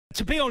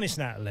To be honest,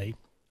 Natalie,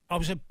 I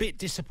was a bit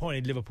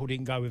disappointed Liverpool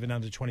didn't go with an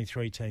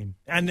under-23 team.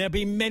 And there'll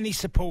be many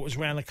supporters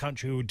around the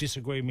country who will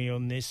disagree with me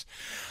on this.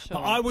 Sure.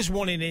 But I was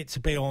wanting it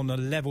to be on a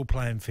level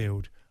playing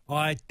field.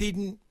 I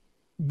didn't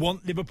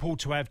want Liverpool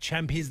to have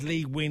Champions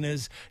League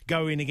winners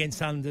going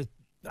against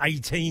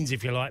under-18s,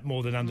 if you like,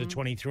 more than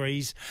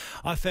under-23s.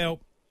 I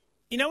felt...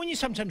 You know, when you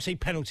sometimes see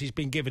penalties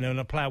being given and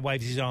a player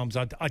waves his arms,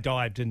 I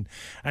dived, and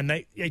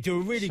they do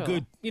a really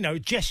good,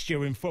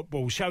 gesture in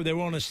football, show their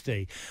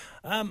honesty.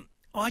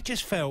 I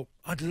just felt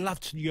I'd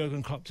love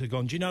Jurgen Klopp to have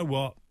gone, do you know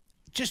what?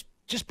 Just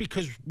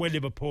because we're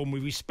Liverpool and we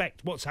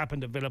respect what's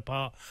happened at Villa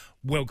Park,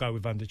 we'll go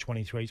with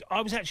under-23s. I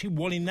was actually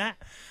wanting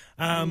that.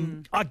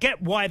 I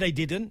get why they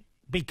didn't,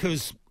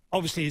 because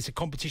obviously it's a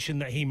competition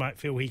that he might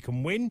feel he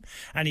can win,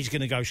 and he's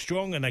going to go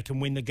strong and they can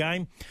win the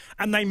game.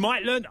 And they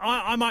might learn,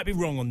 I might be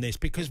wrong on this,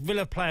 because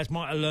Villa players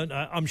might have learned,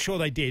 I'm sure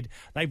they did,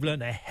 they've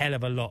learned a hell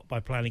of a lot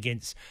by playing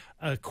against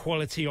a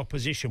quality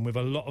opposition with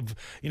a lot of,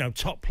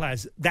 top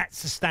players.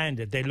 That's the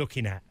standard they're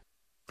looking at.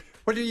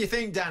 What do you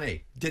think,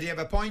 Danny? Did he have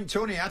a point?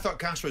 Tony, I thought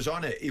Cass was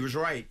on it. He was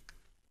right.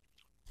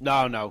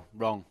 No,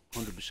 wrong.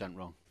 100%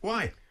 wrong.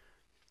 Why?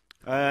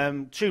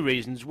 2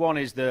 reasons. One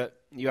is that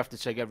you have to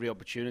take every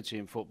opportunity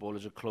in football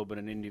as a club and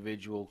an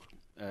individual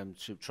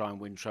to try and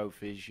win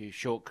trophies. Your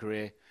short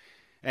career,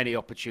 any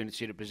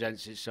opportunity that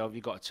presents itself,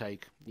 you've got to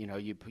take.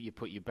 You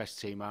put your best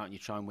team out and you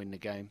try and win the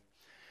game.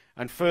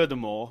 And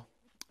furthermore,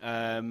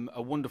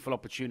 a wonderful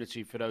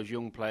opportunity for those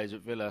young players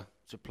at Villa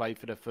to play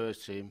for their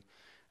first team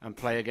and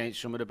play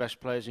against some of the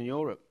best players in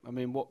Europe. I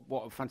mean,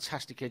 what a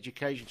fantastic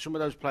education. Some of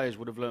those players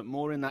would have learnt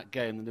more in that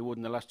game than they would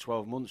in the last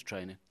 12 months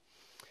training.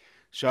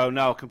 So,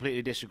 no, I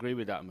completely disagree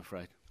with that, I'm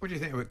afraid. What do you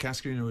think of what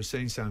Cascarino was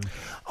saying, Sam?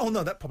 Oh,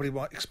 no, that probably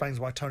explains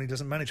why Tony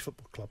doesn't manage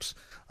football clubs,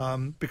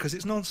 because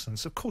it's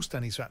nonsense. Of course,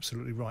 Danny's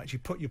absolutely right. You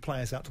put your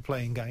players out to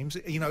play in games.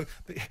 He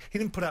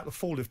didn't put out the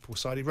full Liverpool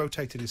side. He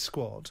rotated his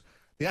squad.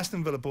 The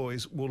Aston Villa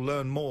boys will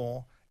learn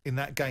more in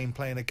that game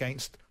playing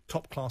against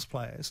top-class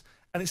players.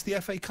 And it's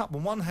the FA Cup.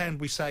 On one hand,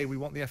 we say we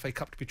want the FA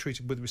Cup to be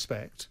treated with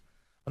respect.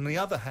 On the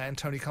other hand,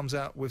 Tony comes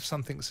out with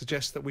something that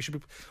suggests that we should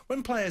be...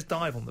 When players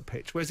dive on the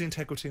pitch, where's the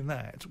integrity in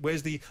that?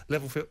 Where's the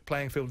level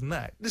playing field in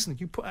that? Listen,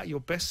 you put out your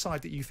best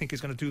side that you think is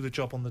going to do the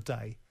job on the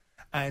day.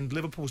 And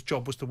Liverpool's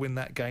job was to win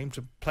that game,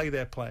 to play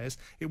their players.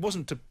 It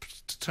wasn't to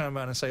turn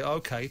around and say,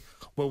 OK,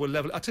 well, we're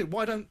level... I tell you,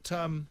 why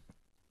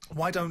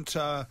don't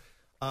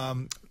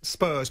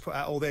Spurs put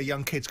out all their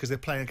young kids because they're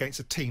playing against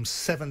a team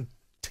 7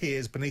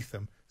 tiers beneath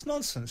them? It's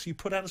nonsense. You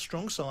put out a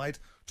strong side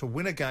to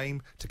win a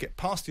game, to get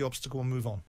past the obstacle and move on.